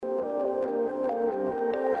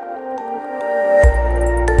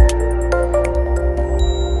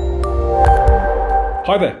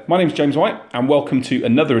Hi there, my name's James White and welcome to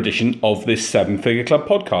another edition of this Seven Figure Club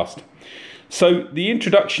podcast. So the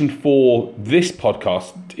introduction for this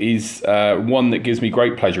podcast is one that gives me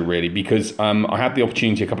great pleasure really because I had the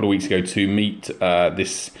opportunity a couple of weeks ago to meet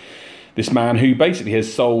this man who basically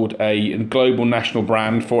has sold a global national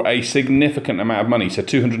brand for a significant amount of money. So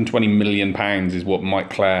 £220 million is what Mike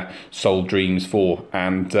Clare sold Dreams for.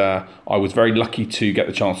 And I was very lucky to get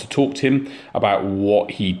the chance to talk to him about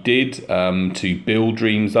what he did to build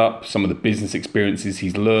Dreams up, some of the business experiences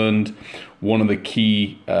he's learned, one of the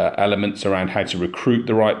key elements around how to recruit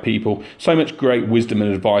the right people. So much great wisdom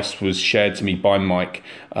and advice was shared to me by Mike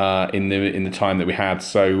in the time that we had.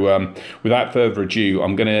 So without further ado,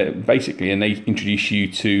 I'm going to basically introduce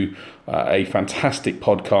you to a fantastic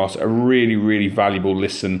podcast, a really, really valuable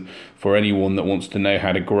listen for anyone that wants to know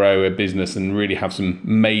how to grow a business and really have some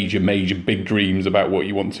major big dreams about what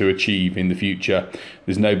you want to achieve in the future.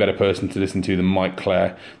 There's no better person to listen to than Mike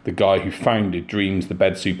Clare, the guy who founded Dreams, the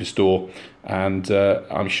bed superstore. And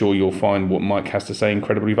I'm sure you'll find what Mike has to say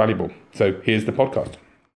incredibly valuable. So here's the podcast.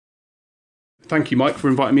 Thank you, Mike, for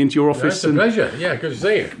inviting me into your office. It's a pleasure. Yeah, good to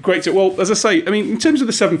see you. Great. Well, as I say, in terms of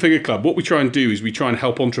the Seven Figure Club, what we try and do is we try and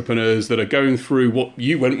help entrepreneurs that are going through what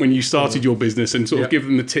you went when you started your business and sort of give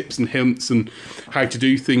them the tips and hints and how to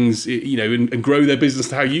do things, and grow their business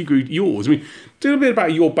to how you grew yours. Tell a bit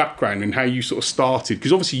about your background and how you sort of started,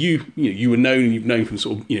 because obviously you were known and you've known from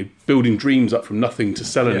sort of building Dreams up from nothing to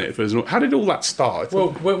selling it. How did all that start? Well,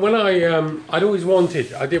 when I'd always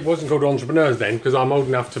wanted, wasn't called entrepreneurs then because I'm old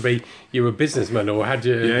enough to be you were a businessman or had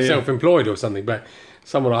you self-employed or something, but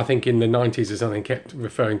someone I think in the 90s or something kept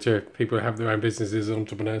referring to people who have their own businesses as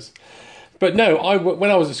entrepreneurs. But no, when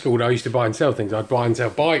I was at school, I used to buy and sell things. I'd buy and sell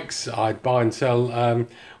bikes. I'd buy and sell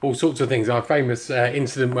all sorts of things. I have a famous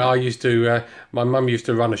incident where my mum used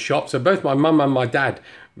to run a shop. So both my mum and my dad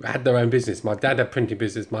had their own business. My dad had a printing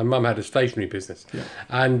business. My mum had a stationery business. Yeah.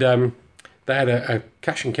 And they had a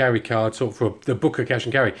cash and carry card sort of for the book of cash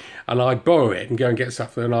and carry. And I'd borrow it and go and get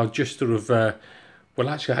stuff. And I'd just sort of...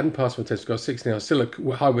 I hadn't passed my test because I was 16. I was still at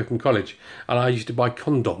High Wycombe College, and I used to buy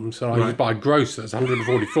condoms. And I used to buy gross, that's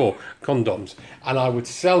 144 condoms, and I would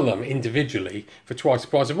sell them individually for twice the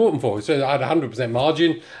price I bought them for. So I had 100%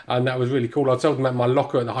 margin, and that was really cool. I sold them at my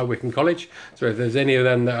locker at the High Wycombe College. So if there's any of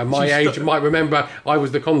them that are my age might remember, I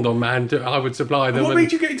was the condom man. I would supply them. What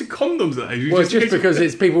made you get into condoms at that age? Well, just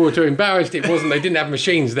because people were too embarrassed. It wasn't. They didn't have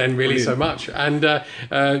machines then, really, so much, and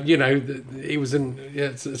it was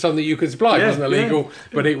something you could supply. It wasn't illegal.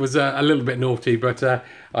 But it was a little bit naughty, but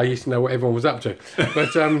I used to know what everyone was up to.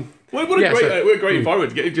 But what a great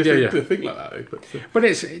environment to get to think like that. But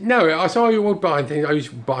I would buy things. I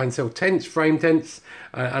used to buy and sell tents, frame tents,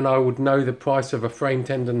 and I would know the price of a frame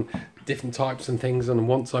tent and different types and things. And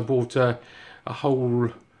once I bought a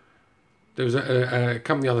whole... There was a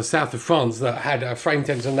company on the south of France that had frame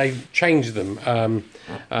tents, and they changed them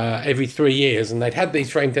every 3 years. And they'd had these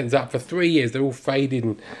frame tents up for 3 years. They're all faded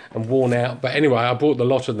and worn out. But anyway, I bought the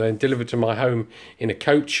lot of them, delivered to my home in a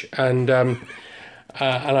coach, and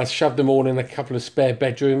I shoved them all in a couple of spare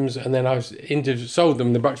bedrooms. And then I sold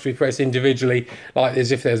them, the Buxton Press, individually, like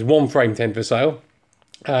as if there's one frame tent for sale.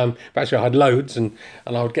 But actually I had loads and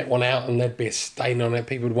I would get one out and there'd be a stain on it.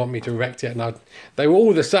 People would want me to erect it, and they were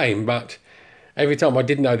all the same, but every time I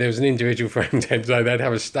didn't know there was an individual frame tent, so they'd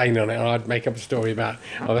have a stain on it, and I'd make up a story about,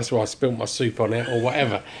 that's why I spilt my soup on it or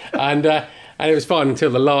whatever. And it was fine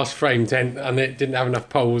until the last frame tent, and it didn't have enough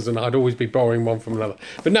poles, and I'd always be borrowing one from another.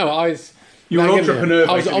 But no, I was... You were an entrepreneur.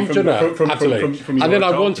 I was an entrepreneur, absolutely. From and then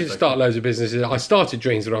I wanted to start loads of businesses. I started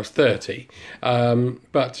Dreams when I was 30,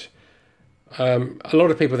 but... a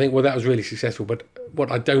lot of people think, well, that was really successful, but what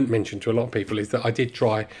I don't mention to a lot of people is that I did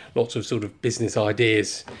try lots of sort of business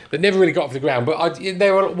ideas that never really got off the ground, but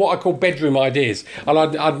they were what I call bedroom ideas, and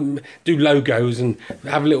I'd do logos and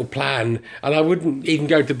have a little plan, and I wouldn't even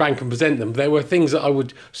go to the bank and present them. There were things that I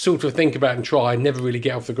would sort of think about and try and never really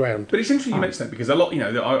get off the ground. But it's interesting you mention that, because a lot,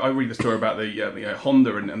 I read the story about the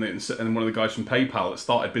Honda and one of the guys from PayPal that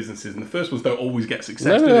started businesses, and the first ones don't always get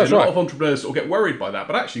success. No, a lot of entrepreneurs sort of get worried by that,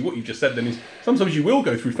 but actually what you've just said then is sometimes you will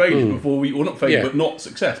go through failure before not failure, but not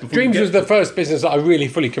success. Dreams was the first business that I really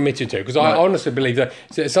fully committed to, because I honestly believe that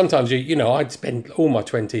sometimes I'd spend all my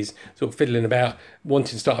 20s sort of fiddling about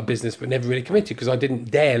wanting to start a business but never really committed because I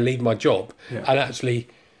didn't dare leave my job and actually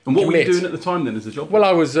And what commit. were you doing at the time then as a job? Well,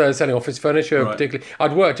 I was selling office furniture, particularly.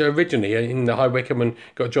 I'd worked originally in the High Wycombe and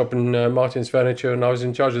got a job in Martin's Furniture, and I was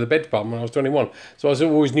in charge of the bed department when I was 21. So I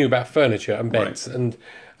always knew about furniture and beds, and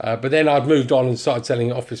But then I'd moved on and started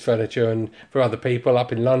selling office furniture and for other people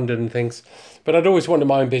up in London and things. But I'd always wanted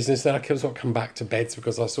my own business. Then I could sort of come back to beds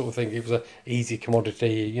because I sort of think it was an easy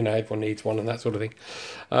commodity. Everyone needs one and that sort of thing.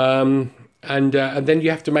 And then you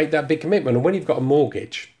have to make that big commitment. And when you've got a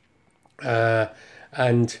mortgage,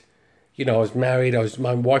 and I was married,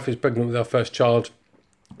 my wife was pregnant with our first child.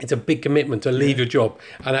 It's a big commitment to leave your job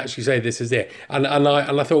and actually say this is it. And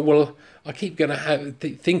I thought, well, I keep going to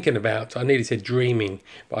thinking about. I nearly said dreaming,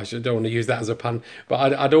 but I don't want to use that as a pun.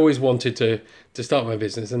 But I'd always wanted to start my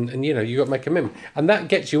business, and you got to make a commitment, and that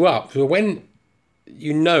gets you up. So when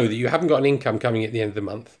you know that you haven't got an income coming at the end of the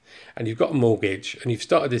month, and you've got a mortgage, and you've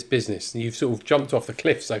started this business, and you've sort of jumped off the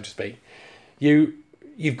cliff, so to speak,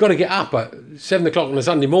 you've got to get up at 7 o'clock on a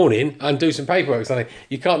Sunday morning and do some paperwork or something.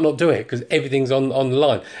 You can't not do it because everything's on the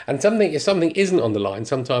line. And if something isn't on the line,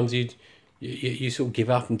 sometimes you sort of give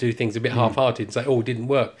up and do things a bit half-hearted and say, oh, it didn't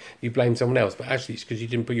work. You blame someone else, but actually it's because you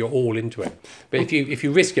didn't put your all into it. But if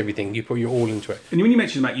you risk everything, you put your all into it. And when you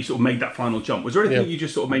mentioned that you sort of made that final jump, was there anything you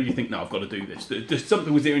just sort of made you think, no, I've got to do this?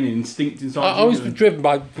 Was there an instinct inside you? I was driven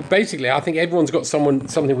by, basically, I think everyone's got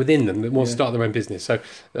something within them that wants to start their own business. So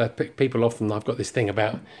people often, I've got this thing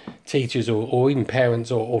about teachers or even parents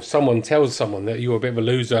or someone tells someone that you're a bit of a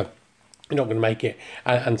loser, you're not going to make it,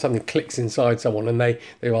 and something clicks inside someone, and they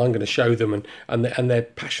I'm going to show them, and they're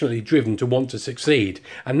passionately driven to want to succeed,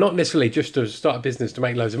 and not necessarily just to start a business to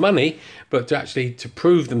make loads of money, but to actually to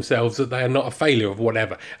prove themselves that they are not a failure of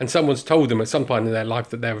whatever. And someone's told them at some point in their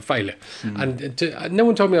life that they're a failure, and no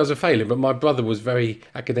one told me I was a failure, but my brother was very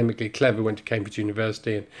academically clever, went to Cambridge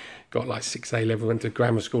University and got like 6 A-level, went to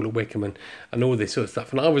grammar school at Wickham and all this sort of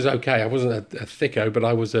stuff. And I was okay. I wasn't a thicko, but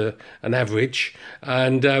I was an average.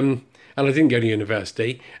 And I didn't go to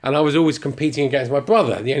university, and I was always competing against my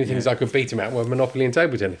brother. The only things I could beat him at were Monopoly and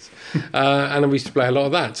table tennis, and we used to play a lot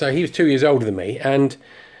of that. So he was 2 years older than me, and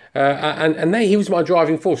he was my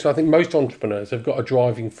driving force. So I think most entrepreneurs have got a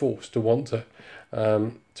driving force to want to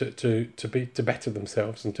better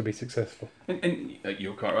themselves and to be successful. And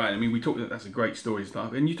you're quite right. I mean, we talked. That's a great story to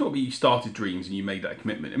start. And you talked about you started Dreams and you made that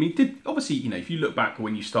commitment. I mean, if you look back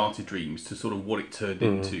when you started Dreams to sort of what it turned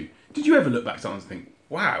into, did you ever look back sometimes and think,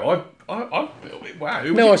 wow, I built it. Wow.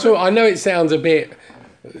 No, I know it sounds a bit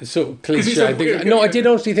sort of cliche. No, I did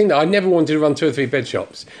honestly think that. I never wanted to run 2 or 3 bed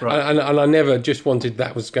shops. Right. And I never just wanted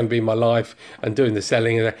that was going to be my life and doing the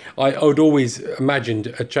selling. And I would always imagined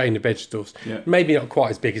a chain of bed stores. Yeah. Maybe not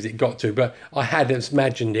quite as big as it got to, but I had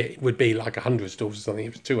imagined it would be like 100 stores or something.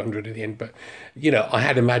 It was 200 in the end. But, I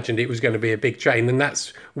had imagined it was going to be a big chain. And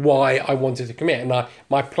that's why I wanted to commit. And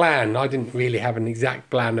my plan, I didn't really have an exact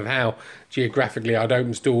plan of how geographically I'd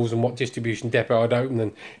open stores and what distribution depot I'd open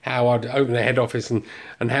and how I'd open the head office and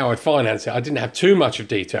how I'd finance it. I didn't have too much of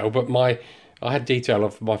detail, but I had detail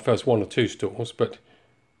of my first 1 or 2 stores, but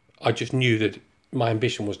I just knew that my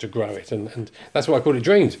ambition was to grow it. And that's why I called it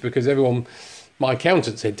Dreams, because my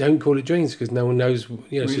accountant said, don't call it Dreams because no one knows,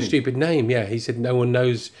 it's a stupid name. Yeah, he said no one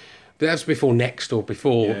knows. But that's before Next or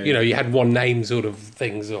before, you had one name sort of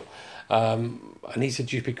things. And he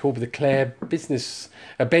said, you could be called the Clare Business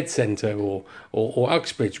Bed Centre or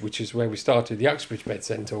Uxbridge, which is where we started, the Uxbridge Bed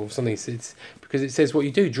Centre or something. It's because it says what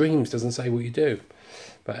you do. Dreams doesn't say what you do.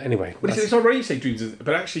 But anyway. Well, it's already you say Dreams,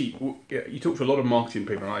 but actually, you talk to a lot of marketing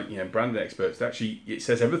people and brand experts. That actually, it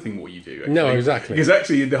says everything what you do. Actually. No, exactly. Because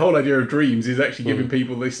actually, the whole idea of Dreams is actually giving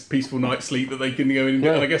people this peaceful night's sleep that they can go in and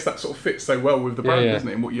do. And I guess that sort of fits so well with the brand, doesn't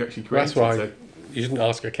it? And what you actually created. That's why you shouldn't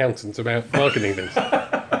ask accountants about marketing things.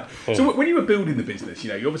 So when you were building the business,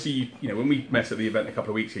 you obviously, when we met at the event a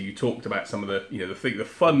couple of weeks ago, you talked about some of the, the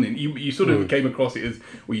fun, and you sort of came across it as,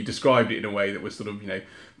 well, you described it in a way that was sort of,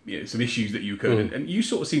 some issues that you could, and you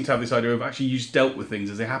sort of seem to have this idea of actually you just dealt with things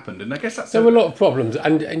as they happened, and I guess there were a lot of problems,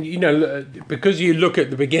 and because you look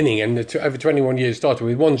at the beginning, and over 21 years started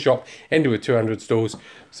with one shop, ended with 200 stores,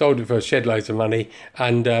 sold it for a shed loads of money,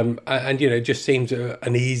 and it just seemed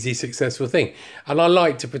an easy, successful thing, and I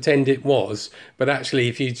like to pretend it was, but actually,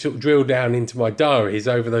 if you sort of drill down into my diaries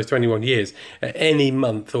over those 21 years, at any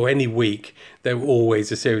month or any week, there were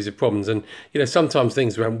always a series of problems, and sometimes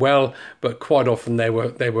things went well, but quite often there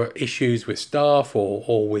were issues with staff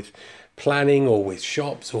or with planning or with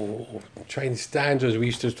shops or trading standards. We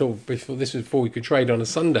used to talk before we could trade on a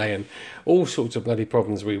Sunday, and all sorts of bloody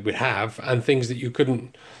problems we would have, and things that you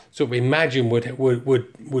couldn't sort of imagine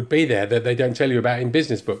would be there that they don't tell you about in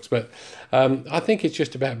business books. But I think it's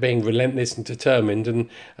just about being relentless and determined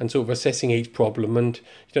and sort of assessing each problem, and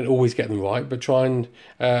you don't always get them right, but try and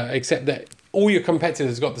accept that all your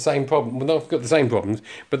competitors got the same problem. Well, not got the same problems,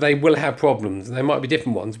 but they will have problems. They might be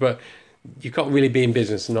different ones, but you can't really be in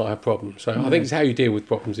business and not have problems. So I think it's how you deal with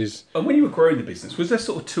problems is... And when you were growing the business, was there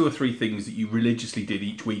sort of 2 or 3 things that you religiously did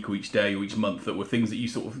each week or each day or each month that were things that you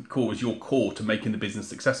sort of call as your core to making the business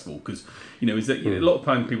successful? Because, is that a lot of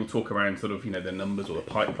times people talk around sort of, the numbers or the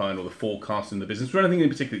pipeline or the forecast in the business. Was there anything in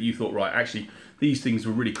particular that you thought, right, actually, these things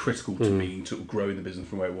were really critical to me to growing the business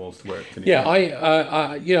from where it was to where it finished? Yeah,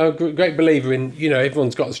 I great believer in,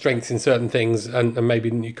 everyone's got strengths in certain things and maybe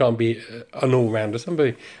you can't be an all-rounder.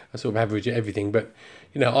 Somebody a sort of average at everything. But,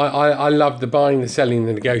 I love the buying, the selling,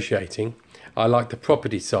 the negotiating. I like the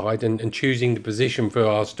property side and choosing the position for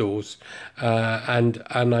our stores. And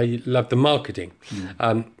I love the marketing.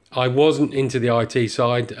 I wasn't into the IT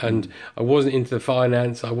side and I wasn't into the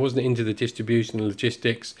finance. I wasn't into the distribution and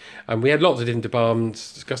logistics. And we had lots of different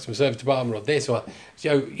departments, customer service department or this or that.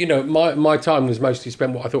 So, my time was mostly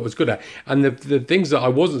spent what I thought was good at. And the things that I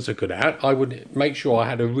wasn't so good at, I would make sure I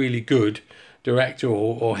had a really good director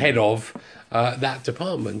or head of that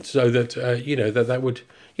department so that, that would,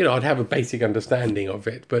 I'd have a basic understanding of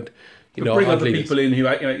it. But, bring other people in who,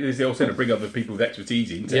 as they all said, bring other people with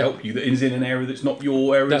expertise in to help you that is in an area that's not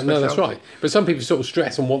your area of speciality. No, that's right. But some people sort of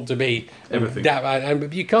stress and want to be everything.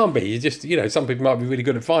 And you can't be. You just, some people might be really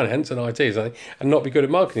good at finance and IT or something and not be good at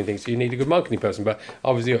marketing things. So you need a good marketing person. But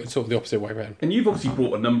I was sort of the opposite way around. And you've obviously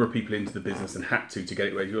brought a number of people into the business and had to get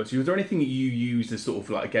it where you were. So was there anything that you used as sort of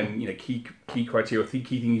like, again, key criteria, key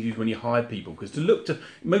things you use when you hired people? Because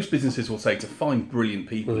most businesses will say to find brilliant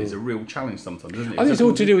people is a real challenge sometimes, isn't it? I think it's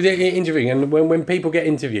all to do with interviewing. And when people get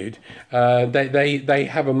interviewed, they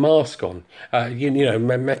have a mask on.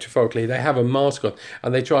 Metaphorically, they have a mask on,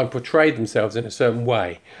 and they try and portray themselves in a certain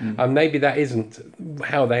way. And maybe that isn't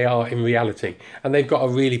how they are in reality. And they've got a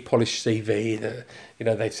really polished CV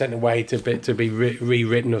that they've sent away to be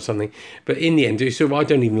rewritten or something. But in the end, I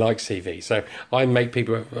don't even like CV. So I make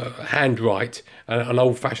people handwrite an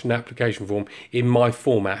old-fashioned application form in my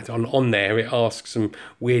format. On there, it asks some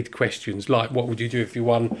weird questions like, what would you do if you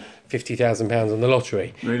won £50,000 on the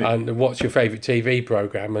lottery? Really? And what's your favourite TV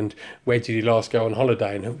programme? And where did you last go on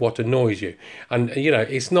holiday? And what annoys you? And,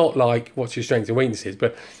 it's not like what's your strengths and weaknesses,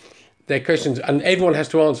 but they're questions, and everyone has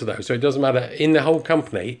to answer those. So it doesn't matter. In the whole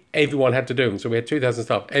company, everyone had to do them. So we had 2,000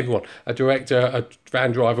 staff, everyone, a director, a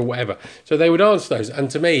van driver, whatever. So they would answer those.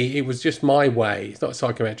 And to me, it was just my way. It's not a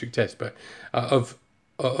psychometric test, but of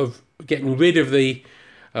getting rid of the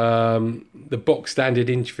box standard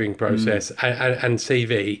interviewing process and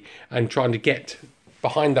CV and trying to get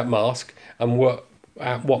behind that mask and work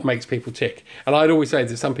what makes people tick. And I'd always say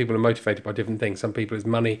that some people are motivated by different things. Some people it's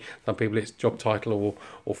money, some people it's job title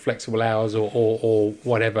or flexible hours or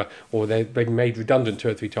whatever, or they've been made redundant 2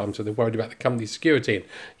 or 3 times, so they're worried about the company's security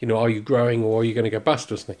and, are you growing or are you going to go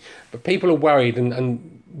bust or something. But people are worried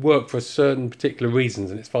and work for certain particular reasons,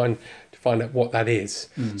 and it's fine to find out what that is.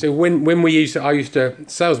 So when our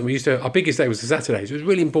biggest day was the Saturdays. It was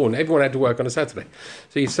really important. Everyone had to work on a Saturday.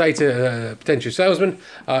 So you say to a potential salesman,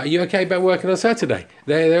 are you okay about working on Saturday?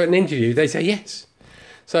 They're at an interview, they say yes.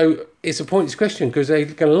 So it's a pointless question because they're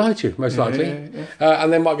going to lie to you, most likely.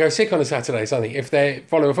 And they might go sick on a Saturday or something if they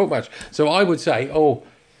follow a football match. So I would say,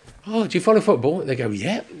 do you follow football? And they go,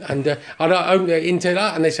 yeah. And I open into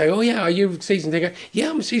that and they say, oh, yeah, are you a season ticket?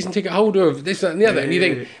 Yeah, I'm a season ticket holder of this, that and the other. And you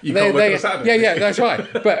think, you can't work on Saturday. Yeah, that's right.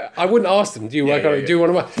 But I wouldn't ask them, do you work on it? Do you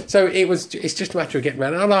want to work? So it's just a matter of getting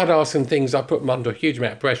around. And I'd ask them things, I put them under a huge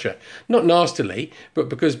amount of pressure. Not nastily, but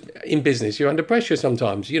because in business you're under pressure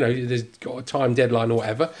sometimes. There's got a time deadline or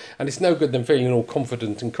whatever, and it's no good them feeling all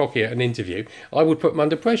confident and cocky at an interview. I would put them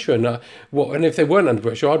under pressure. And if they weren't under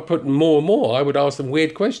pressure, I'd put them more and more. I would ask them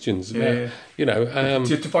weird questions. To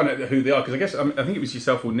find out who they are, because I guess I think it was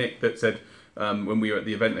yourself or Nick that said when we were at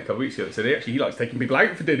the event a couple of weeks ago, that said he likes taking people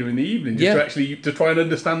out for dinner in the evening to try and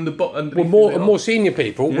understand the more senior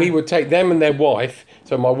people, we would take them and their wife.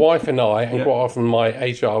 So my wife and I, and quite often my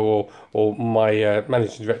HR or my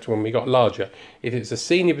managing director when we got larger, if it's a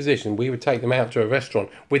senior position, we would take them out to a restaurant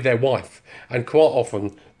with their wife, and quite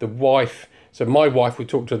often the wife. So my wife would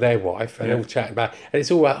talk to their wife and they'll chat about, and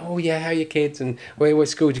it's all about, how are your kids and what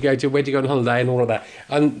school do you go to, where do you go on holiday and all of that.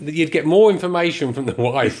 And you'd get more information from the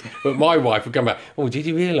wife, but my wife would come back, did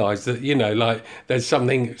you realise that, there's some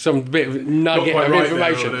bit of nugget of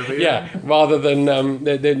information. Whatever, rather than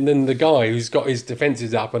the guy who's got his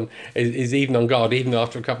defences up and is even on guard, even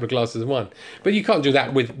after a couple of glasses of wine. But you can't do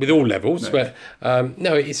that with all levels. No. But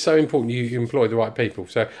it's so important you employ the right people.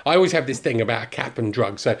 So I always have this thing about a cap and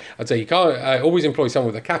drugs. So I'd say you can't always employ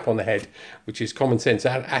someone with a cap on the head, which is common sense,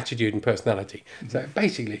 attitude and personality. So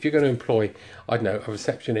basically, if you're going to employ, I don't know, a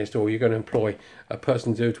receptionist, or you're going to employ a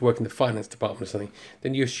person to work in the finance department or something,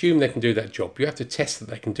 then you assume they can do that job. You have to test that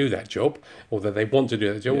they can do that job, or that they want to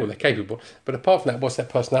do that job, or they're capable. But apart from that, what's their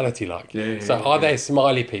personality like? Are they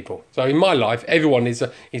smiley people? So in my life, everyone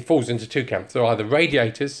it falls into two camps. They're either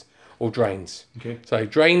radiators or drains. Okay. So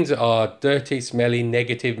drains are dirty, smelly,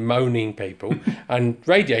 negative, moaning people, and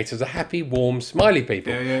radiators are happy, warm, smiley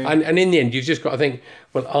people. And in the end, you've just got to think,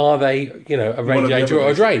 well, are they, a radiator or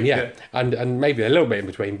a drain? And maybe a little bit in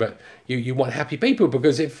between, but you want happy people,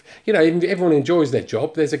 because if everyone enjoys their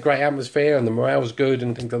job, there's a great atmosphere and the morale's good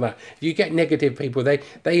and things like that. If you get negative people,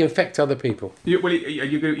 they infect other people. You are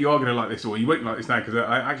going to like this, or you won't like this now, because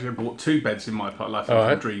I actually bought 2 beds in my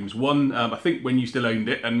life dreams. One, I think when you still owned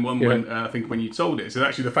it, and one when I think when you sold it. So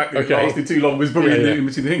actually, the fact that it lasted too long was probably the between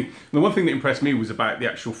the thing. And the one thing that impressed me was about the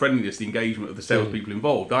actual friendliness, the engagement of the salespeople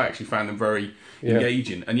involved. I actually found them very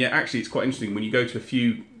engaging, and yet actually it's quite interesting when you go to a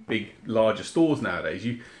few big, larger stores nowadays.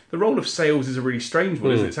 The role of sales is a really strange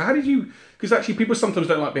one, isn't it? So how did you? Because actually, people sometimes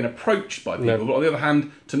don't like being approached by people, but on the other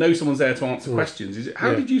hand, to know someone's there to answer questions,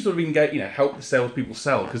 how did you sort of engage? Help the salespeople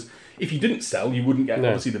sell? Because if you didn't sell, you wouldn't get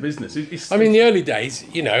obviously the business. I mean, the early days,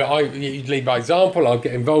 you'd lead by example. I'd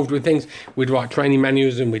get involved with things. We'd write training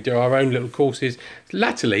manuals and we'd do our own little courses.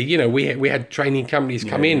 Latterly, we had training companies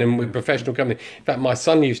come in and with professional companies. In fact, my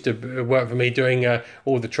son used to work for me doing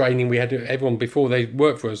all the training. We had everyone before they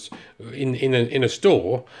worked for us in a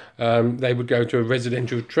store. They would go to a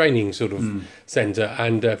residential training sort of centre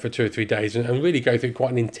and for 2 or 3 days and really go through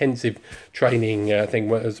quite an intensive training thing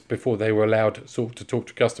before they were allowed sort of to talk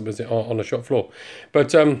to customers on the shop floor.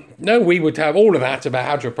 But no, we would have all of that about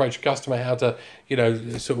how to approach a customer, how to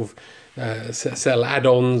sort of sell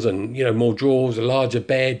add-ons and more drawers, a larger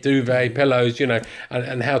bed, duvet, pillows,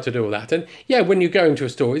 and how to do all that. And when you go into a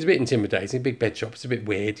store, it's a bit intimidating. A big bed shop, it's a bit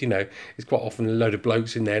weird. It's quite often a load of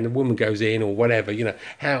blokes in there, and a woman goes in or whatever.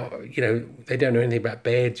 How they don't know anything about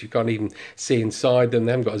beds. You can't even see inside them.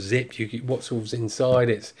 They haven't got a zip. What sort of inside?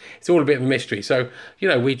 It's all a bit of a mystery. So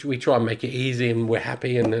we try and make it easy, and we're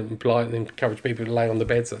happy and polite and encourage people to lay on the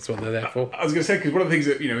beds. That's what they're there for. I was going to say, because one of the things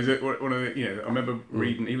that is that one of the I remember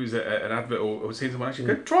reading he was an advert or seeing someone actually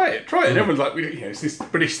go try it, and everyone's like, it's this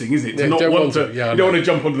British thing, isn't it? You don't want to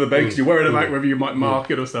jump onto the bed because you're worried about whether you might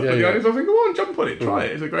mark it or stuff. But the idea is, I think, go on, jump on it, try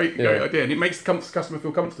it. It's a great idea, and it makes the customer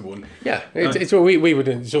feel comfortable. And, it's what we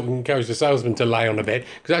would sort of encourage the salesman to lay on a bed,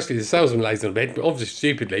 because actually the salesman lays on a bed, but obviously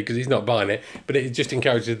stupidly because he's not buying it. But it just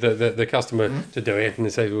encourages the customer to do it, and they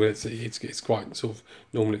say, well, it's quite sort of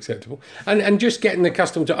normally acceptable, and just getting the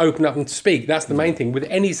customer to open up and speak. That's the main thing with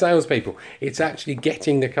any salespeople. It's actually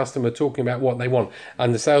getting the customer talking about what they want.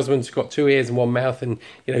 And the salesman's got 2 ears and 1 mouth, and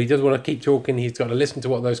he doesn't want to keep talking. He's got to listen to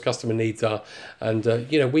what those customer needs are. And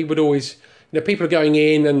we would always, people are going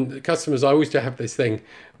in, and the customers. I always have this thing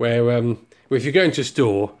where if you go into a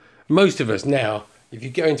store, most of us now, if you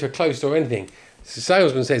go into a closed store or anything, the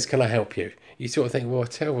salesman says, "Can I help you?" You sort of think, well, a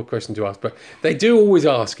terrible question to ask, but they do always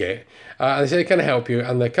ask it. They say, "Can I help you?"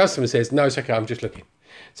 And the customer says, "No, it's okay, I'm just looking."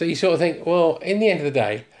 So you sort of think, well, in the end of the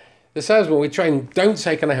day, the salesman we train, don't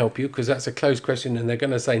say, "Can I help you?" because that's a closed question and they're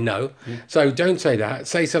going to say no. So don't say that.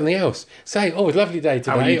 Say something else. Say, "Oh, it's a lovely day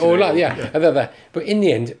today." Or that. But in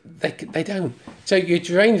the end, they don't. So you're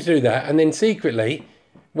trained to do that, and then secretly,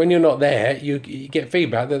 when you're not there, you get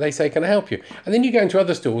feedback that they say, "Can I help you?" And then you go into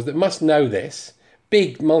other stores that must know this,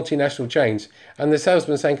 big multinational chains, and the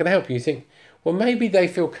salesman saying, "Can I help you?" You think, well, maybe they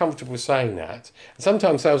feel comfortable saying that. And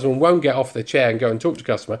sometimes salesmen won't get off their chair and go and talk to the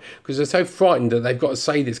customer because they're so frightened that they've got to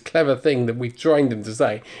say this clever thing that we've trained them to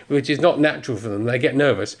say, which is not natural for them. They get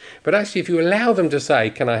nervous. But actually, if you allow them to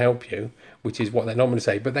say, "Can I help you?" which is what they're not going to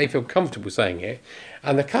say, but they feel comfortable saying it,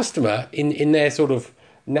 and the customer, in their sort of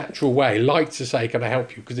natural way, likes to say, "Can I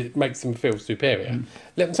help you?" because it makes them feel superior.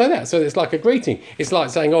 Let them say that. So it's like a greeting. It's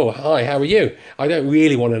like saying, "Oh, hi, how are you? I don't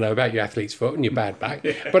really want to know about your athlete's foot and your bad back,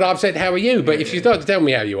 but I've said, how are you?" But if you start to tell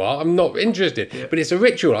me how you are, I'm not interested. But it's a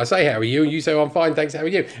ritual. I say, "How are you?" and you say, "Oh, I'm fine, thanks, how are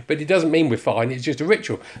you?" But it doesn't mean we're fine. It's just a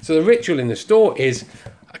ritual. So the ritual in the store is,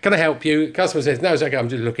 "Can I help you?" The customer says, "No, it's okay, I'm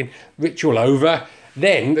just looking." Ritual over.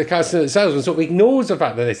 Then the salesman sort of ignores the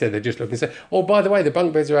fact that they said they're just looking and say, "Oh, by the way, the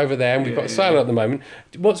bunk beds are over there and we've got a sale at the moment.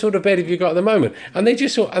 What sort of bed have you got at the moment?" And they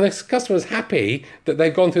just and the customer's happy that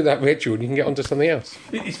they've gone through that ritual and you can get onto something else.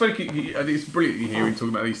 It's very, I think it's brilliant hearing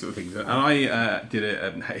talking about these sort of things. And I did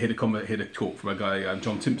a talk from a guy,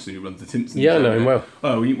 John Timpson, who runs the Timpson. Yeah, I know him well.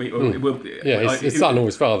 Oh, his son or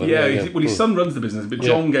his father. His son runs the business, but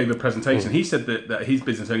John gave a presentation. He said that his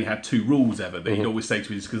business only had 2 rules ever that he'd always say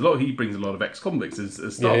to his, because he brings a lot of ex-convicts.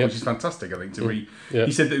 as staff, which is fantastic, I think, to read.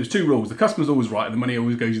 He said that there was 2 rules. The customer's always right and the money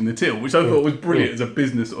always goes in the till, which I thought was brilliant as a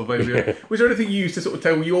business sort of overview. Was there anything you used to sort of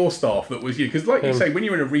tell your staff that was you? Because like you say, when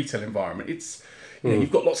you're in a retail environment, it's...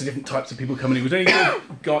 you've got lots of different types of people coming in. Was there any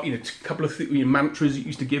got a couple of mantras you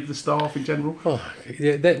used to give the staff in general?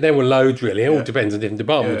 There were loads really. It all depends on different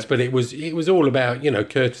departments, but it was all about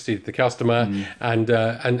courtesy to the customer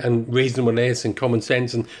and reasonableness and common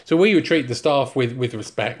sense. And so we would treat the staff with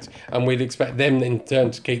respect, and we'd expect them in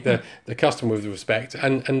turn to keep the customer with respect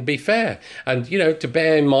and be fair. And to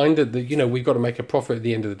bear in mind that we've got to make a profit at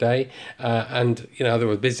the end of the day, and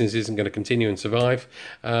otherwise business isn't going to continue and survive.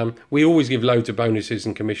 We always give loads of bonuses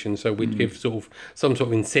and commissions, so we'd give some sort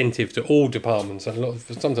of incentive to all departments. And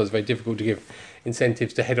sometimes very difficult to give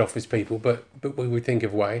incentives to head office people, but we would think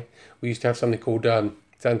of a way. We used to have something called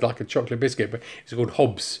sounds like a chocolate biscuit, but it's called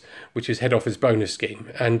Hobbs, which is head office bonus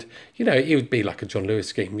scheme. And it would be like a John Lewis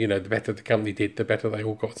scheme. The better the company did, the better they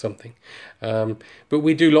all got something. But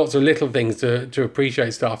we do lots of little things to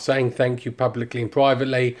appreciate staff, saying thank you publicly and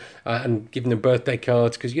privately, and giving them birthday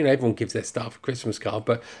cards, because everyone gives their staff a Christmas card,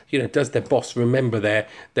 but does their boss remember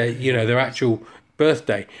their actual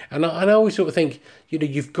birthday? And I always sort of think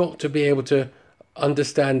you've got to be able to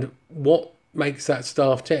understand what makes that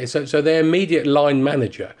staff tick. So their immediate line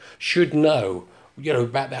manager should know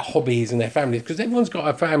about their hobbies and their families, because everyone's got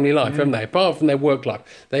a family life, haven't they? Apart from their work life,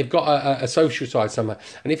 they've got a social side somewhere.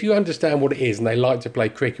 And if you understand what it is, and they like to play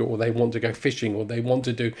cricket, or they want to go fishing, or they want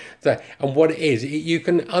to do that, and what it is, you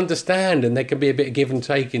can understand, and there can be a bit of give and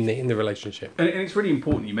take in the relationship. And it's really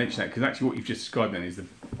important you mention that, because actually what you've just described then is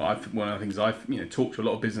one of the things I've talked to a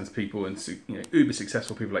lot of business people and uber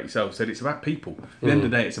successful people like yourself, said it's about people. At the end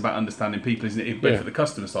of the day, it's about understanding people, isn't it? Both at the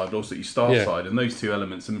customer side, but also at your staff side, and those 2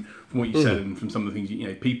 elements. And from what you said, and from some of the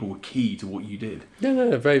things, people were key to what you did.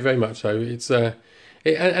 No, very, very much so. It's and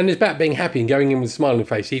it's about being happy and going in with a smile on your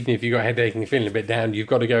face, even if you've got a headache and you're feeling a bit down. You've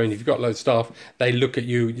got to go in. If you've got loads of staff, they look at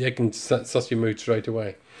you, they can suss your mood straight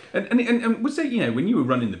away. And was there, when you were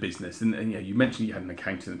running the business, and you mentioned you had an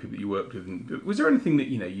accountant and people that you worked with, and was there anything that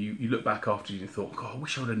you look back after and thought, God, I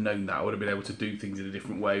wish I would have known that, I would have been able to do things in a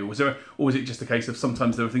different way? Or was it just a case of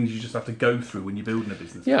sometimes there are things you just have to go through when you're building a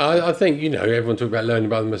business? Yeah, I think everyone talks about learning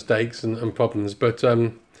by the mistakes and problems, but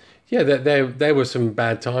there were some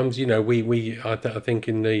bad times. I think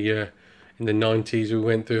in the 90s we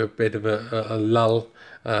went through a bit of a lull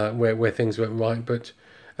where things went right, but.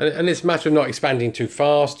 And it's a matter of not expanding too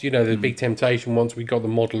fast. There's a big temptation once we got the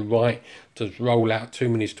model right to roll out too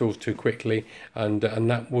many stores too quickly, and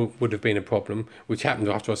that would have been a problem, which happened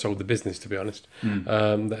after I sold the business, to be honest.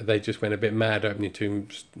 They just went a bit mad opening too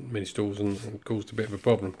many stores and caused a bit of a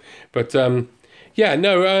problem. But there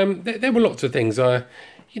were lots of things.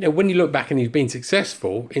 When you look back and you've been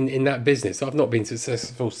successful in that business, I've not been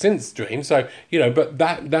successful since Dreams, so, but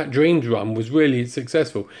that Dreams run was really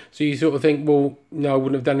successful. So you sort of think, well, no, I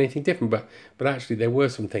wouldn't have done anything different, but actually there were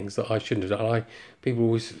some things that I shouldn't have done. People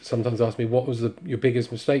always sometimes ask me, what was your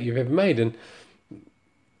biggest mistake you've ever made? And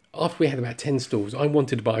after we had about 10 stores, I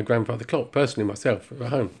wanted to buy a grandfather clock, personally myself, at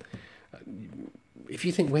home. If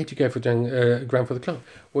you think, where'd you go for a grandfather clock?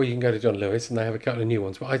 Well, you can go to John Lewis and they have a couple of new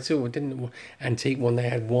ones. But I still didn't antique one. They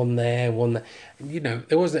had one there, one there.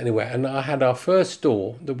 There wasn't anywhere. And I had our first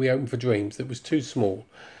store that we opened for Dreams that was too small.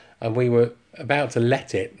 And we were about to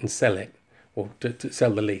let it and sell it, or to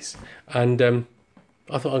sell the lease. And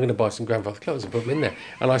I thought, I'm going to buy some grandfather clocks and put them in there.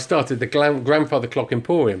 And I started the grandfather clock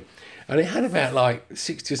emporium. And it had about like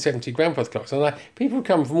 60 or 70 grandfather clocks. And people would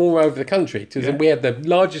come from all over the country. We had the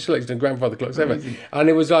largest selection of grandfather clocks ever. And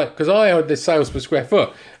it was like, because I had this sales per square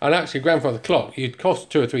foot. And actually, a grandfather clock, you'd cost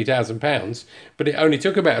 £2,000 or £3,000, but it only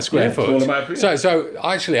took about a square foot. So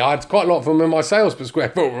actually, I had quite a lot of them, and my sales per square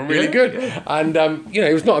foot were really good. Yeah. And,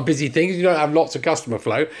 it was not a busy thing. You don't have lots of customer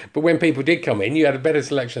flow. But when people did come in, you had a better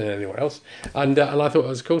selection than anyone else. And I thought it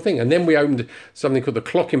was a cool thing. And then we opened something called the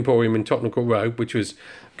Clock Emporium in Tottenham Court Road, which was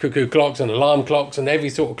cuckoo clocks and alarm clocks and every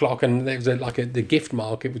sort of clock, and there was the gift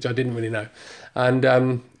market, which I didn't really know,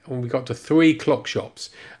 and we got to 3 clock shops,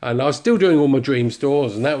 and I was still doing all my dream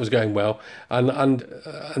stores, and that was going well, and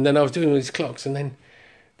then I was doing all these clocks, and then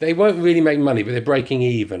they won't really make money, but they're breaking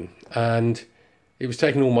even, and it was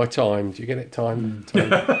taking all my time. Do you get it? Time.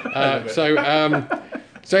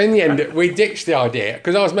 So in the end, we ditched the idea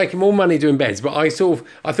because I was making more money doing beds, but I thought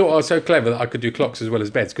I was so clever that I could do clocks as well as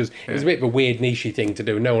beds because it was a bit of a weird nichey thing to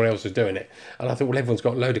do. No one else was doing it. And I thought, well, everyone's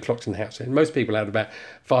got a load of clocks in the house. And most people had about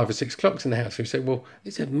 5 or 6 clocks in the house. So we said, well,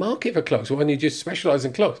 there's a market for clocks. Why don't you just specialise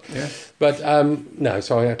in clocks? Yeah. But no,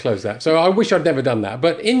 so I closed that. So I wish I'd never done that.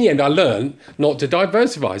 But in the end, I learned not to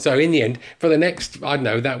diversify. So in the end, for the next, I don't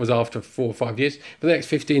know, that was after 4 or 5 years, for the next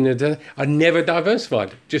 15 years, I never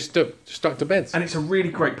diversified. Just stuck to beds. And it's a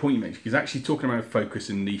really great point you make, because actually talking about focus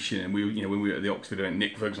and niche, and when we were at the Oxford event,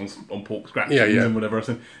 Nick focused on pork scratchings and whatever else,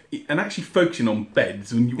 and actually focusing on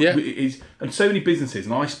beds and so many businesses,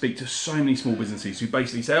 and I speak to so many small businesses who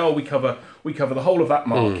basically say, oh, we cover the whole of that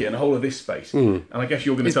market and the whole of this space, and I guess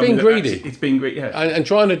you're going to tell me that it's being greedy, and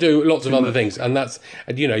trying to do lots of other things, and that's,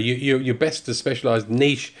 you're best to specialise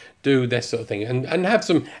niche, do this sort of thing, and have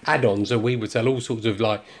some add-ons. So we would sell all sorts of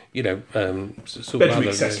sort of bedroom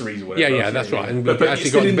accessories or whatever. Yeah, that's right. And but actually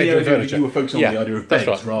still got in the bedroom area furniture. You were focusing on the idea of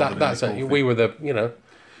beds rather than the whole we were the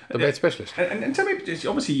bed specialist. And tell me,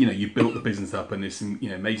 obviously, you've built the business up and there's some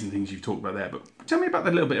amazing things you've talked about there. But tell me about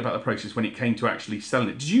a little bit about the process when it came to actually selling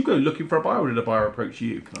it. Did you go looking for a buyer, or did a buyer approach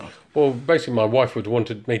you? Can I ask? Well, basically, my wife would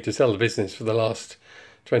wanted me to sell the business for the last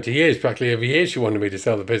 20 years. Practically every year she wanted me to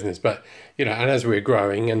sell the business, but and as we were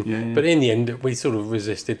growing, but in the end we sort of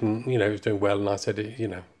resisted, and it was doing well, and I said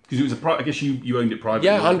because it was I guess you owned it privately.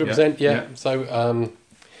 Yeah, 100%. Yeah. So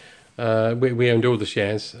we owned all the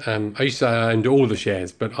shares. I used to say I owned all the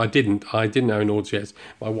shares, but I didn't own all the shares.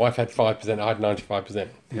 My wife had 5%, I had 95%.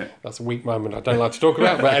 Yeah, that's a weak moment I don't like to talk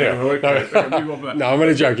about, but anyway, no, I'm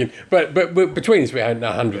only joking. But between us we owned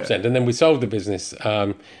 100%, and then we sold the business.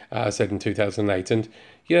 I said in 2008, and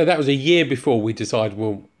that was a year before we decided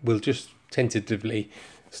we'll just tentatively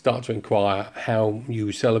start to inquire how you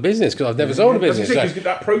sell a business, because I've never sold a business.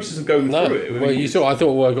 That process of going through it. Well, I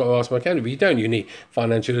thought, I've got to ask my accountant, but you don't. You need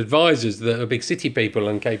financial advisors that are big city people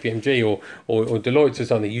and KPMG or Deloitte or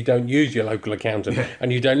something. You don't use your local accountant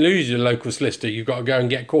and you don't use your local solicitor. You've got to go and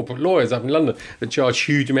get corporate lawyers up in London that charge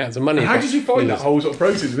huge amounts of money. And how did you find that whole sort of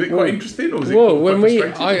process? Was it quite interesting, or was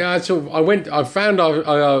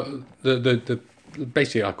it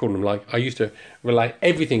basically, I called them I used to relate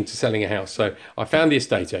everything to selling a house. So I found the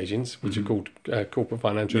estate agents, which are called corporate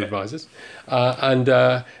financial advisors, and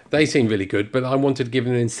they seemed really good, but I wanted to give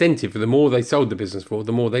them an incentive for the more they sold the business for,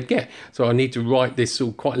 the more they'd get. So I need to write this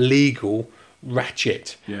sort of quite legal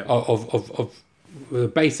ratchet of the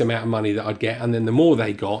base amount of money that I'd get, and then the more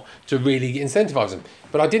they got to really incentivise them.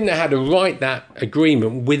 But I didn't know how to write that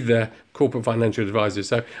agreement with the corporate financial advisors.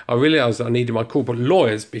 So I realised I needed my corporate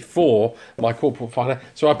lawyers before my corporate finance.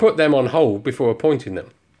 So I put them on hold before appointing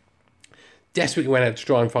them. Desperately went out to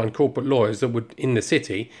try and find corporate lawyers that would in the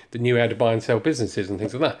city that knew how to buy and sell businesses and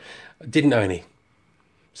things like that. I didn't know any.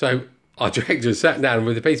 So our director sat down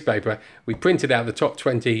with a piece of paper. We printed out the top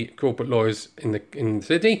 20 corporate lawyers in the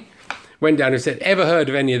city. Went down and said, ever heard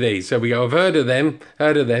of any of these? So we go, I've heard of them.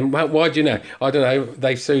 Well, why do you know? I don't know.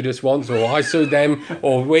 They sued us once, or I sued them,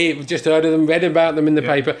 or we just heard of them, read about them in the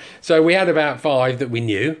paper. So we had about 5 that we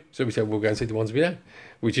knew. So we said, we'll go and see the ones we know,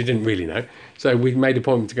 which you didn't really know. So we made an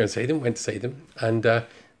appointment to go and see them, went to see them. And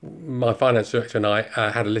my finance director and I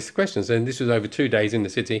had a list of questions. And this was over 2 days in the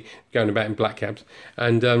city, going about in black cabs.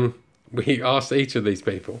 And we asked each of these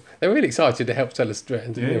people. They were really excited to help sell us.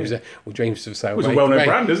 It was Dreams of Sale. It was a well-known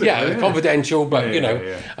brand, isn't it? Yeah, confidential, but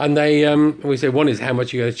And they, we said, one is how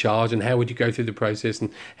much you're going to charge, and how would you go through the process,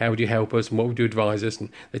 and how would you help us, and what would you advise us? And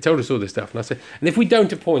they told us all this stuff. And I said, and if we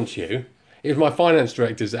don't appoint you, it was my finance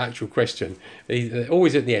director's actual question.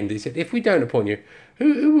 Always at the end, he said, if we don't appoint you,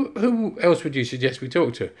 who else would you suggest we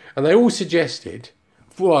talk to? And they all suggested.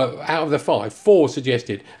 Out of the 5, 4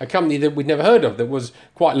 suggested a company that we'd never heard of that was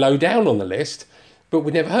quite low down on the list, but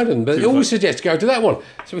we'd never heard of them. But they all suggest go to that one.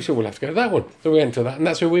 So we said, we'll have to go to that one. So we went to that, and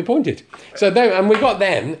that's who we appointed. So and we got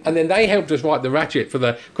them, and then they helped us write the ratchet for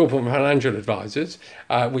the corporate financial advisors,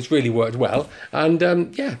 which really worked well. And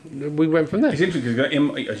we went from there. It's interesting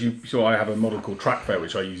because, as you saw, I have a model called TrackFair,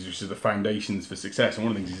 which I use, which is the foundations for success. And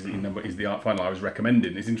one of the things is the art final I was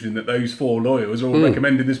recommending. It's interesting that those 4 lawyers all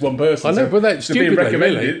recommended this one person. I know, but that's stupid.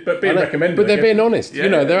 Recommended. But they're being honest.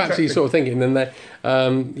 They're actually sort of thinking, and they,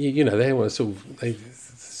 they want to sort of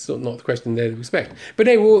sort of not the question they'd expect. But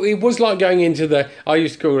it was like going into I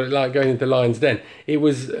used to call it like going into the Lion's Den. It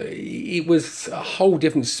was a whole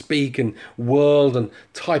different speak and world and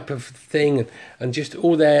type of thing, and just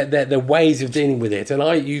all their ways of dealing with it.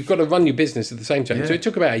 And you've got to run your business at the same time. Yeah. So it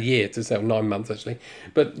took about a year to sell, 9 months actually.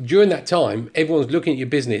 But during that time, everyone's looking at your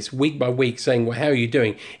business week by week, saying, "Well, how are you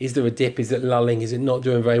doing? Is there a dip? Is it lulling? Is it not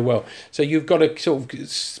doing very well?" So you've got to sort of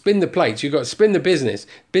spin the plates. You've got to spin the business.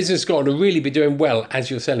 Business got to really be doing well as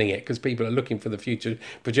you're selling it, because people are looking for the future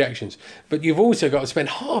projections. But you've also got to spend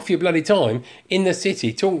half your bloody time in the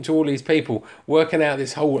city talking to all these people, working out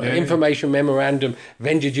this whole information memorandum,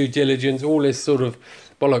 vendor due diligence, all this sort of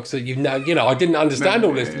bollocks that I didn't understand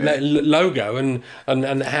all this logo and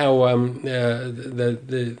how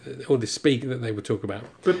all this speak that they would talk about.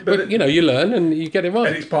 But you learn and you get it right.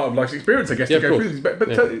 And it's part of life's experience, I guess, to go through this. But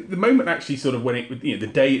the moment actually sort of when it, the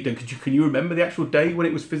day it done, can you remember the actual day when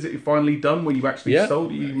it was physically finally done, when you actually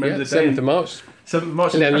sold it? You remember the day? 7th of March. 7th of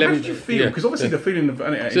March. And how did you feel? Because obviously the feeling of...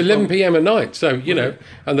 It's 11 p.m. at night, so,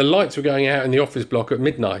 and the lights were going out in the office block at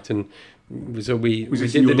midnight, and so we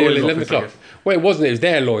did the deal at 11 o'clock. Well, it wasn't. It was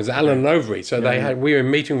their lawyers, Allen and Overy. So we were in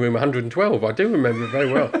meeting room 112. I do remember it very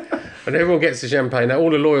well. And everyone gets the champagne. Now, all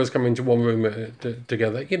the lawyers come into one room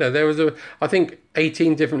together. There was I think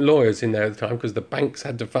 18 different lawyers in there at the time, because the banks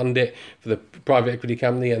had to fund it for the private equity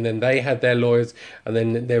company, and then they had their lawyers, and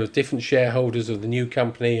then there was different shareholders of the new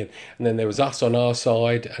company, and then there was us on our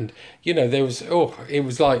side, and there was it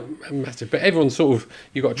was like massive. But everyone sort of,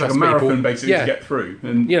 you got to trust like a marathon people basically to get through,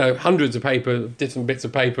 and hundreds of paper, different bits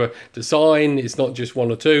of paper to sign. It's not just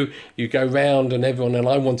one or two. You go round and everyone, and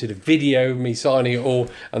I wanted a video of me signing it all,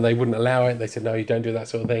 and they wouldn't allow it. They said, no, you don't do that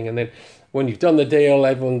sort of thing. And then when you've done the deal,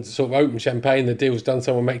 everyone sort of opens champagne, the deal's done,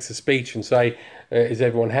 someone makes a speech and say, is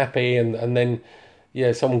everyone happy? And then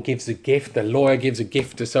someone gives a gift, the lawyer gives a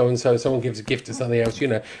gift to so-and-so, someone gives a gift to something else,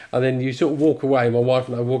 and then you sort of walk away. My wife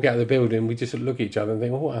and I walk out of the building, we just sort of look at each other and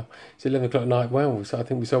think, oh, wow, it's 11 o'clock at night, well, so I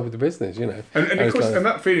think we sold the business, And of course, and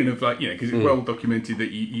that feeling of because it's well documented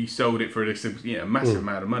that you sold it for a massive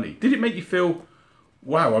amount of money. Did it make you feel,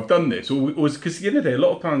 wow, I've done this? Or was, because at the end of the day, a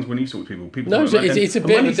lot of times when you talk to people no, it's a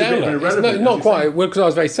bit of a downer. Not quite, because I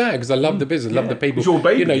was very sad, because I love the business, love the people. It's your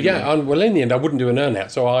baby. Well, in the end, I wouldn't do an earn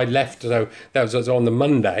out, so I left. So that was on the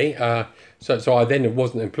Monday. So I then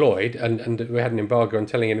wasn't employed, and we had an embargo on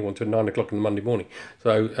telling anyone till 9 o'clock on the Monday morning.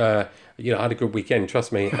 So I had a good weekend.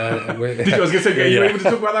 Trust me. Did you? I was going to say, you were able to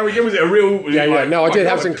talk about that weekend? Was it a real? No, I did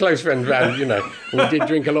have some close friends around. We did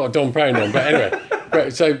drink a lot of Dom Perignon, but anyway.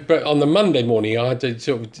 But on the Monday morning, I had to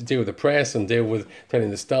sort of deal with the press and deal with telling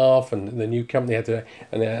the staff, and the new company had to,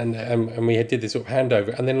 and we did this sort of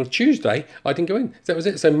handover. And then on Tuesday, I didn't go in. So that was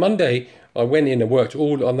it. So Monday, I went in and worked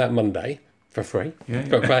all on that Monday for free,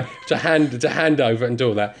 to hand over and do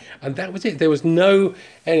all that, and that was it. There was no,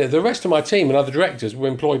 the rest of my team and other directors were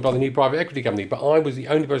employed by the new private equity company, but I was the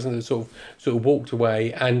only person that sort of walked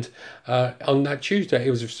away. And on that Tuesday, it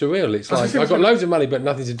was surreal. It's like I got loads of money but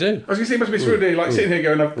nothing to do. I was going to say, it must be surreal, like sitting here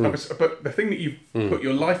going, but the thing that you've put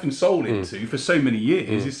your life and soul into for so many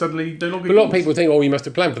years is suddenly no longer. But a lot of people think, you must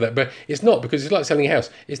have planned for that, but it's not, because it's like selling a house.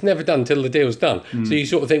 It's never done until the deal's done. So you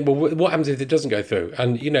sort of think, well, what happens if it doesn't go through?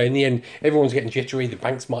 And in the end, everyone's getting jittery. The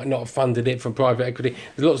banks might not have funded it from private equity.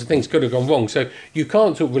 There's lots of things could have gone wrong. So you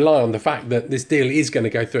can't sort of rely on the fact that this deal is going to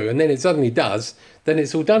go through, and then it suddenly does. Then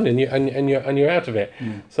it's all done, and you're out of it.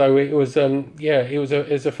 So it was it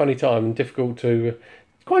was a funny time and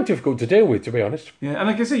quite difficult to deal with, to be honest. Yeah, and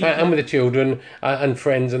I can see and with the children and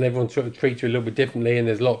friends, and everyone sort of treats you a little bit differently, and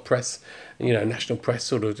there's a lot of press, national press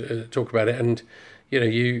sort of talk about it, and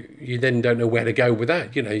you then don't know where to go with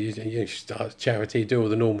that. You start charity, do all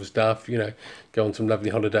the normal stuff, go on some lovely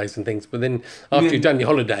holidays and things. But then after you've done your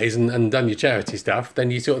holidays and done your charity stuff, then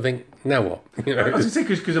you sort of think, now what? I was going to say,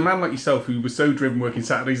 because a man like yourself, who was so driven working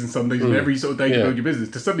Saturdays and Sundays and every sort of day to build your business,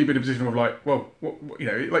 to suddenly be in a position of like, well, like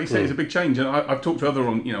you say, it's a big change. And I've talked to other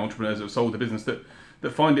entrepreneurs that have sold the business that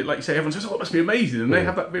find it, like you say, everyone says, it must be amazing. And they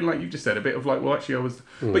have that feeling, like you just said, a bit of like, well, actually I was...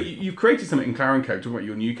 But you've created something in Clare & Co, talking about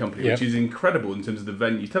your new company, which is incredible in terms of the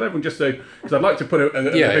venue. Tell everyone just so... Because I'd like to put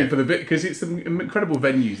a thing for the bit, because it's some incredible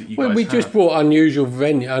venues that you guys have. We just brought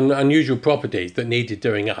unusual properties that needed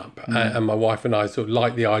doing up. And my wife and I sort of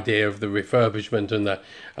liked the idea of the refurbishment and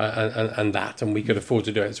that, and we could afford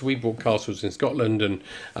to do it. So we brought castles in Scotland and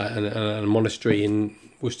a monastery in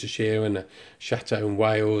Worcestershire and a chateau in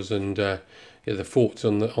Wales and... the forts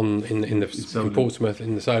in Portsmouth,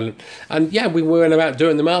 in the Solent, and we went about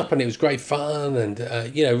doing them up, and it was great fun, and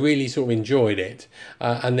really sort of enjoyed it,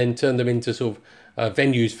 and then turned them into sort of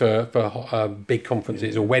venues for big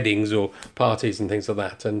conferences or weddings or parties and things like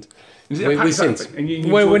that. And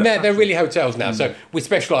they're really hotels now. So we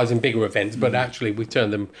specialise in bigger events, but actually we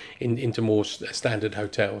turn them into more standard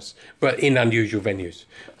hotels, but in unusual venues.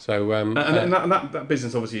 So and that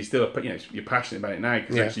business obviously is still, you're passionate about it now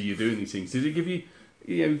because actually you're doing these things. Does it give you?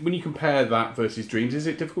 When you compare that versus Dreams, is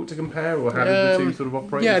it difficult to compare, or how do the two sort of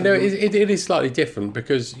operate? Yeah, no, it is slightly different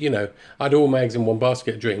because, I had all my eggs in one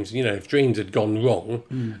basket at Dreams. If Dreams had gone wrong,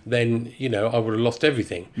 then, I would have lost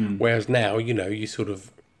everything. Whereas now, you sort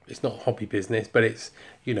of, it's not a hobby business, but it's,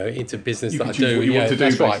 it's a business that I do. Yeah,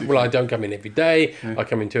 that's right. Well, I don't come in every day. Yeah. I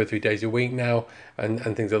come in 2 or 3 days a week now and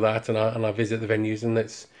things like that. And I visit the venues, and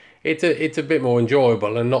it's a bit more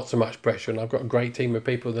enjoyable and not so much pressure, and I've got a great team of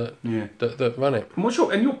people that run it.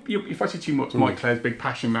 And if I said to you what's Mike Clare's big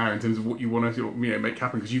passion now in terms of what you want to make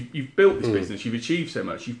happen, because you've built this business, you've achieved so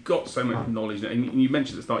much, you've got so much knowledge, and you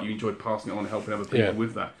mentioned at the start you enjoyed passing it on and helping other people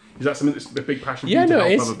with that. Is that something that's a big passion for you to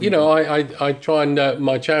help other people? I try and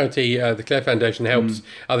my charity, the Clare Foundation, helps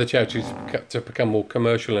other charities to become more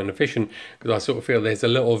commercial and efficient, because I sort of feel there's a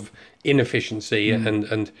lot of inefficiency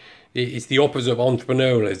and it's the opposite of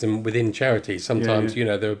entrepreneurialism within charities. Sometimes,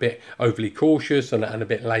 they're a bit overly cautious and a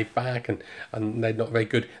bit laid back and they're not very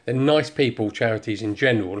good. They're nice people, charities in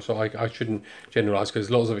general, so I shouldn't generalise because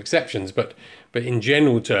there's lots of exceptions, but in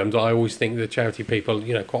general terms, I always think the charity people,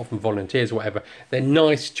 quite often volunteers or whatever, they're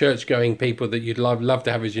nice church-going people that you'd love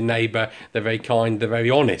to have as your neighbour. They're very kind, they're very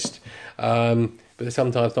honest. But they're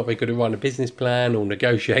sometimes not very good at writing a business plan or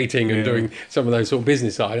negotiating and doing some of those sort of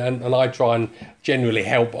business side. And I try and generally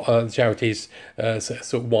help charities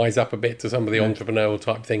sort of wise up a bit to some of the entrepreneurial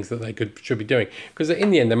type things that they should be doing. Because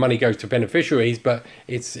in the end, the money goes to beneficiaries, but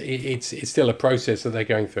it's still a process that they're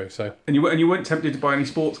going through. So. And you weren't tempted to buy any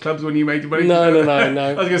sports clubs when you made your money? No. I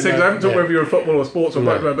was going to say, because I haven't talked whether you're a football or sports or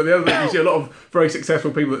background, but the other thing, you see a lot of very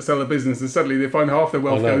successful people that sell a business and suddenly they find half their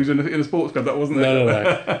wealth goes in a sports club. That wasn't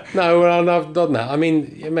it? No, well, I've done that. I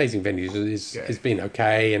mean, Amazing Venues has been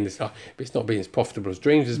okay, and it's not been as profitable as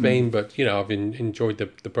Dreams has been, but I've enjoyed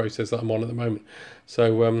the process that I'm on at the moment.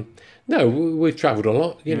 So no, we've travelled a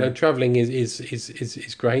lot. Travelling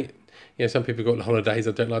is great. Some people call it holidays.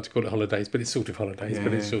 I don't like to call it holidays, but it's sort of holidays,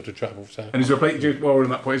 but it's sort of travel. So. And is there a place? While we're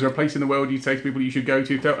on that point, is there a place in the world you say to people you should go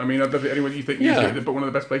to? I mean, I'd love it. Anyone you think but one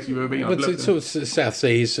of the best places you've ever been? But sort of South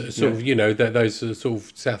Seas, sort of those sort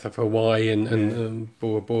of south of Hawaii and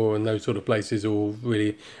Bora Bora and those sort of places, all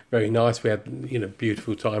really very nice. We had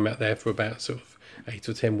beautiful time out there for about sort of 8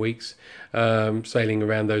 or 10 weeks, sailing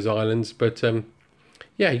around those islands, but.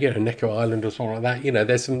 Necker Island or something like that.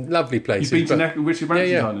 There's some lovely places. You've been to Richard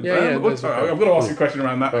Branson's Island? Yeah. I've got to ask you a question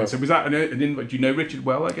around that. So was that an invite? Do you know Richard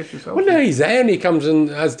well, I guess, yourself? Well, no, he's there and he comes and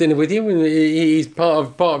has dinner with you, and he's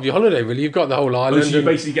part of your holiday, really. You've got the whole island. So you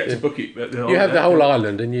basically get to book it. You have the whole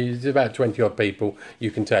island, and there's about 20-odd people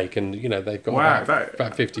you can take, and, they've got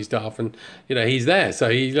about 50 staff, and, he's there.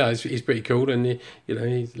 So he's pretty cool, and,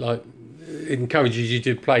 he's like... encourages you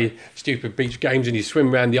to play stupid beach games, and you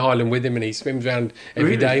swim around the island with him, and he swims around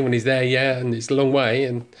every day when he's there. And it's a long way.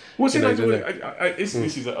 And what's it like? This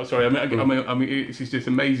is sorry. I mean, this is just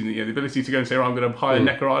amazing. The ability to go and say, I'm going to hire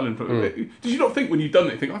Necker Island. Did you not think when you've done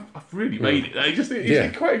it, think I've really made it?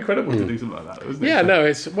 It's quite incredible to do something like that, isn't it? Yeah, no,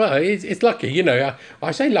 it's lucky.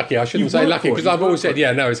 I say lucky. I shouldn't say lucky because I've always said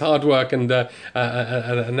it's hard work and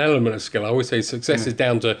an element of skill. I always say success is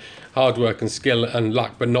down to hard work and skill and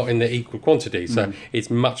luck, but not in the equal quantity. So it's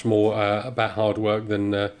much more about hard work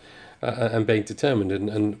than and being determined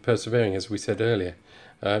and persevering, as we said earlier.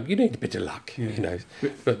 You need a bit of luck,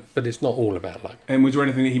 but it's not all about luck. And was there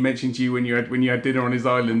anything that he mentioned to you when you had dinner on his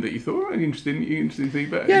island that you thought, interesting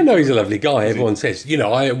feedback? Yeah, no, he's a lovely guy. Everyone says,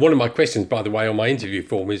 one of my questions, by the way, on my interview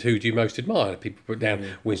form is, who do you most admire? People put down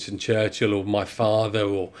Winston Churchill or my father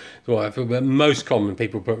or whatever, but most common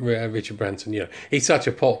people put Richard Branson. He's such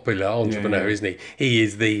a popular entrepreneur, isn't he? He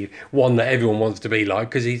is the one that everyone wants to be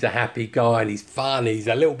like, because he's a happy guy and he's fun, he's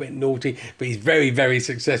a little bit naughty, but he's very, very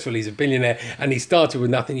successful. He's a billionaire, and he started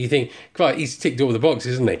with nothing. You think, quite, he's ticked all the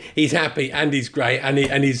boxes, isn't he? He's happy and he's great and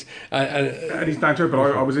he's down to it. But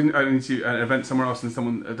I was in an event somewhere else, and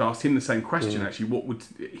someone had asked him the same question. Actually,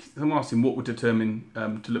 someone asked him what would determine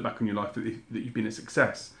to look back on your life that you've been a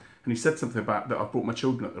success. And he said something about that I've brought my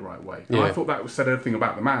children up the right way. And I thought that said everything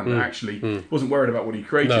about the man that actually wasn't worried about what he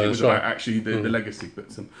created. It was about actually the legacy. But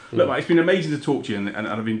look, it's been amazing to talk to you, and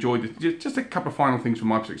I've enjoyed it. Just a couple of final things from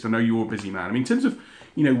my perspective. I know you're a busy man. I mean, in terms of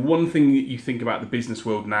one thing that you think about the business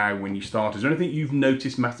world now when you started? Is there anything you've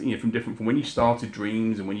noticed from when you started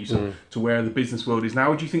Dreams and when you to where the business world is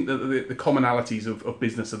now? Or do you think that the commonalities of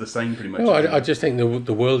business are the same pretty much? No, I just think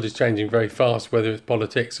the world is changing very fast, whether it's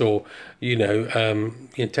politics or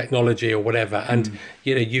technology or whatever. And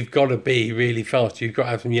you've got to be really fast. You've got to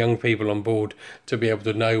have some young people on board to be able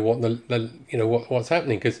to know what what's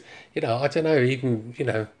happening. Because I don't know,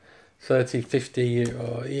 even 30, 50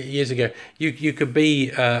 years ago, you could be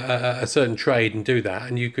a certain trade and do that,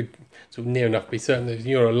 and you could sort of near enough be certain that in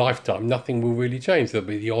your lifetime nothing will really change. There'll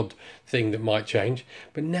be the odd thing that might change,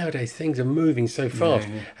 but nowadays things are moving so fast.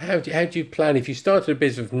 How do you plan if you started a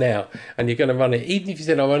business now and you're going to run it? Even if you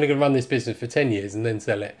said, I'm only going to run this business for 10 years and then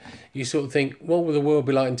sell it, you sort of think, what will the world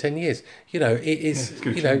be like in 10 years? It is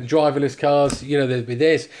driverless cars. There'll be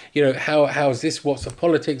this. How's this? What's the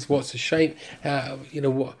politics? What's the shape?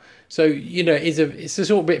 What? So it's a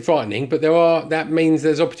sort of bit frightening, but that means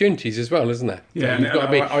there's opportunities as well, isn't there? Yeah, so you've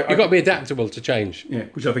got to be adaptable to change. Yeah,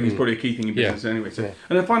 which I think is probably a key thing in business anyway. So,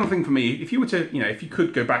 and the final thing for me, if you were to, if you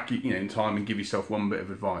could go back, in time and give yourself one bit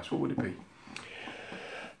of advice, what would it be?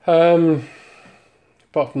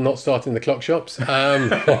 Apart from not starting the clock shops. I think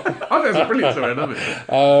that's a brilliant story. I love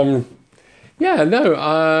it. Yeah, no,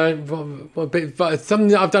 but something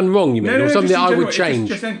that I've done wrong, you mean, or something that I would change.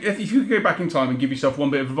 Just if you could go back in time and give yourself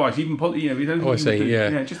one bit of advice, even you don't. Oh, I see.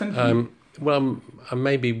 Yeah. Just anything. Well, I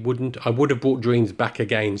maybe wouldn't. I would have brought Dreams back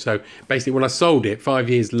again. So basically, when I sold it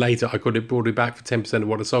 5 years later, I could have brought it back for 10% of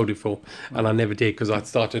what I sold it for, and I never did because I'd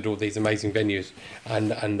started all these amazing venues,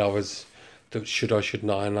 and I was.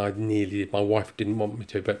 Shouldn't I? And I nearly did. My wife didn't want me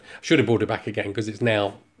to, but I should have brought it back again because it's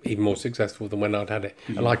now even more successful than when I'd had it.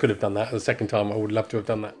 And I could have done that the second time. I would love to have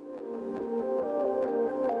done that.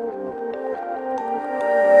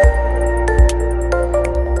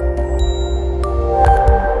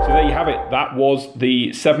 So there you have it. That was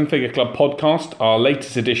the Seven Figure Club podcast, our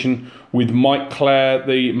latest edition with Mike Clare,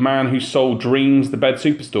 the man who sold Dreams, the bed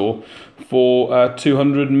superstore, for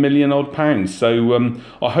 200 million odd pounds. So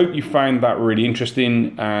I hope you found that really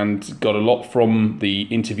interesting and got a lot from the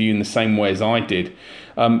interview in the same way as I did.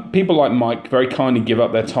 People like Mike very kindly give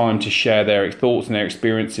up their time to share their thoughts and their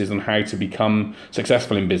experiences on how to become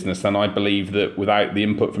successful in business. And I believe that without the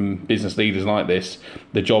input from business leaders like this,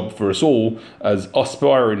 the job for us all as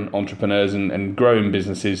aspiring entrepreneurs and growing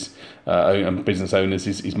businesses and business owners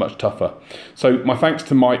is much tougher. So my thanks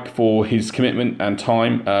to Mike for his commitment and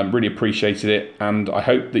time. Really appreciated it. And I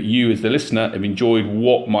hope that you as the listener have enjoyed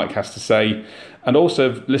what Mike has to say and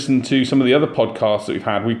also have listened to some of the other podcasts that we've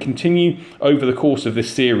had. We continue over the course of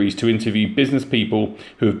this series to interview business people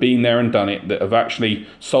who have been there and done it, that have actually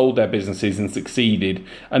sold their businesses and succeeded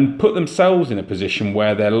and put themselves in a position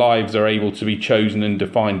where their lives are able to be chosen and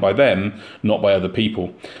defined by them, not by other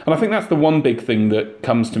people. And I think that's the one big thing that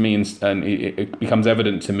comes to me and it becomes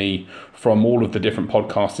evident to me from all of the different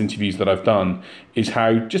podcast interviews that I've done, is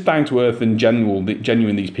how just down to earth and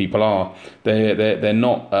genuine these people are. They're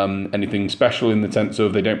not anything special in the sense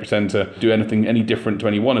of they don't pretend to do anything any different to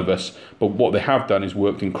any one of us, but what they have done is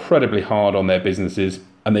worked incredibly hard on their businesses,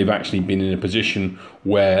 and they've actually been in a position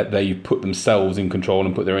where they've put themselves in control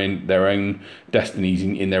and put their own destinies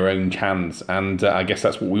in their own hands. And I guess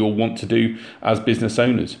that's what we all want to do as business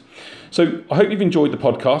owners. So I hope you've enjoyed the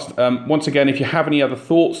podcast. Once again, if you have any other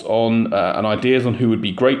thoughts on and ideas on who would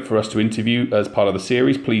be great for us to interview as part of the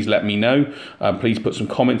series, please let me know. Please put some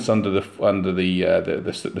comments under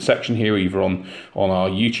the section here, either on our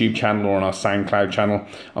YouTube channel or on our SoundCloud channel,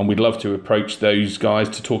 and we'd love to approach those guys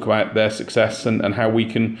to talk about their success and how we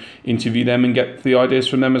can interview them and get the ideas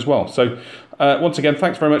from them as well. So once again,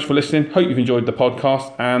 thanks very much for listening. Hope you've enjoyed the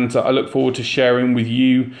podcast, and I look forward to sharing with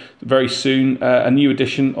you very soon a new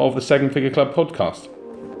edition of the Seven Figure Club podcast.